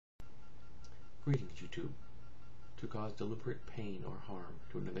Greetings, YouTube. To cause deliberate pain or harm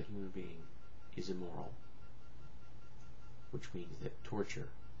to another human being is immoral, which means that torture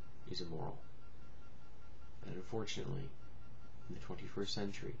is immoral. And unfortunately, in the 21st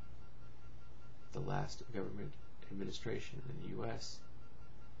century, the last government administration in the US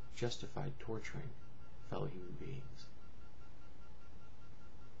justified torturing fellow human beings.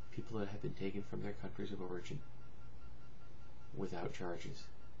 People that have been taken from their countries of origin without charges,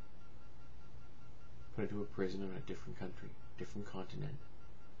 put into a prison in a different country, different continent,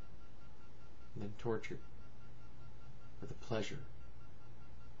 and then tortured for the pleasure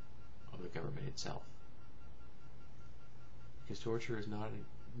of the government itself. Because torture is not an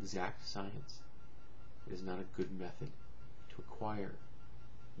exact science. It is not a good method to acquire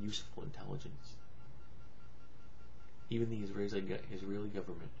useful intelligence. Even the Israeli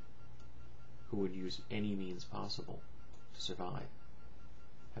government, who would use any means possible to survive,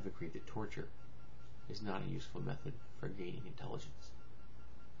 have agreed that torture is not a useful method for gaining intelligence.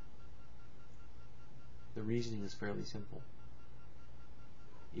 The reasoning is fairly simple.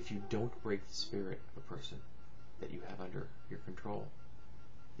 If you don't break the spirit of a person that you have under your control,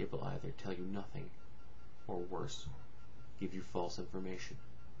 they will either tell you nothing, or worse, give you false information.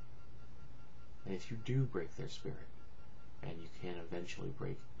 And if you do break their spirit, and you can eventually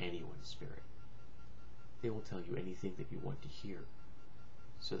break anyone's spirit, they will tell you anything that you want to hear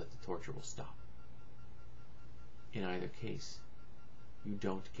so that the torture will stop. In either case, you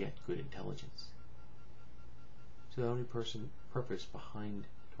don't get good intelligence. So the only purpose behind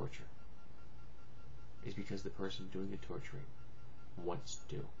torture is because the person doing the torturing wants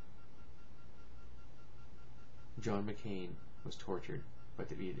to. John McCain was tortured by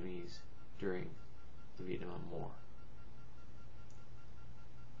the Vietnamese during the Vietnam War.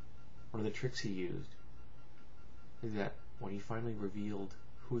 One of the tricks he used is that when he finally revealed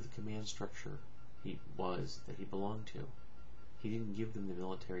who the command structure that he belonged to, he didn't give them the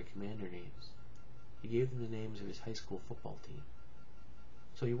military commander names. He gave them the names of his high school football team.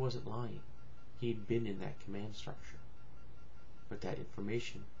 So he wasn't lying. He had been in that command structure. But that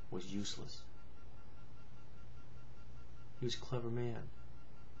information was useless. He was a clever man.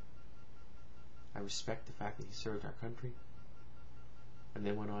 I respect the fact that he served our country and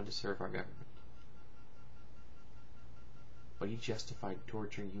then went on to serve our government. But he justified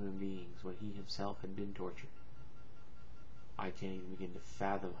torturing human beings when he himself had been tortured. I can't even begin to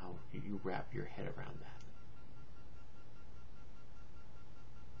fathom how you wrap your head around that.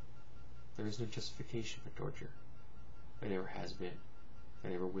 There is no justification for torture. There never has been.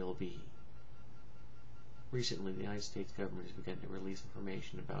 There never will be. Recently, the United States government has begun to release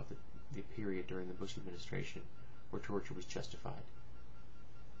information about the period during the Bush administration where torture was justified.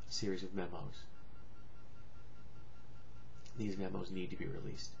 A series of memos. These memos need to be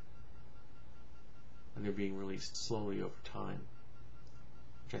released. And they're being released slowly over time,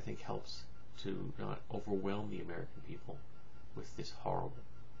 which I think helps to not overwhelm the American people with this horrible,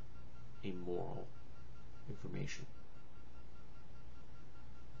 immoral information.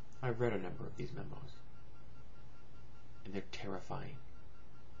 I've read a number of these memos, and they're terrifying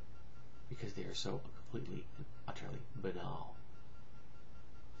because they are so completely and utterly banal,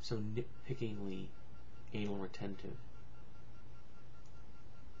 so nitpickingly anal retentive,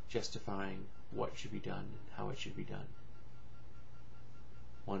 justifying what should be done and how it should be done.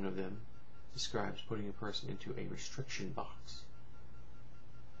 One of them describes putting a person into a restriction box.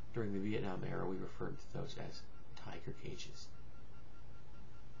 During the Vietnam era, we referred to those as tiger cages.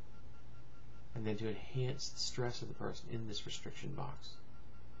 And then to enhance the stress of the person in this restriction box,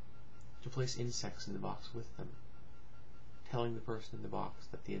 to place insects in the box with them, telling the person in the box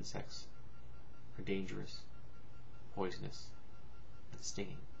that the insects are dangerous, poisonous, and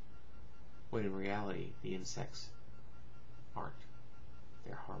stinging, when in reality the insects aren't.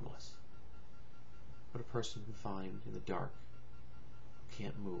 They're harmless. But a person confined in the dark, who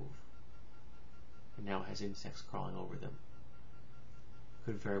can't move, and now has insects crawling over them,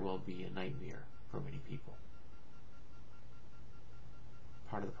 could very well be a nightmare for many people.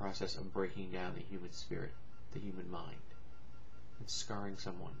 Part of the process of breaking down the human spirit, the human mind, and scarring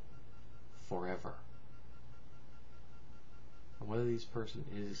someone forever. And whether this person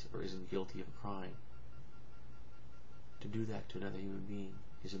is or isn't guilty of a crime, to do that to another human being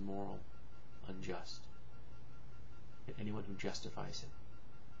is immoral, unjust. And anyone who justifies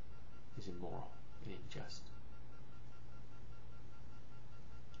it is immoral and unjust.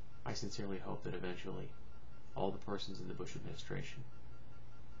 I sincerely hope that eventually all the persons in the Bush administration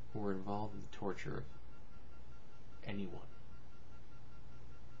who were involved in the torture of anyone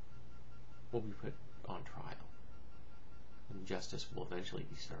will be put on trial, and justice will eventually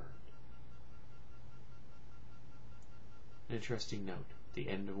be served. An interesting note, at the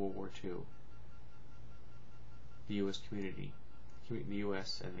end of World War II, the U.S. the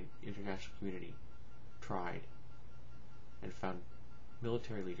U.S. and the international community tried and found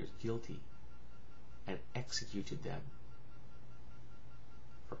military leaders guilty and executed them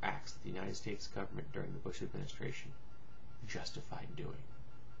for acts that the United States government during the Bush administration justified doing.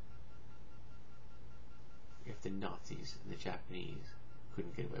 If the Nazis and the Japanese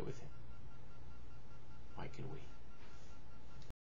couldn't get away with it, why can we?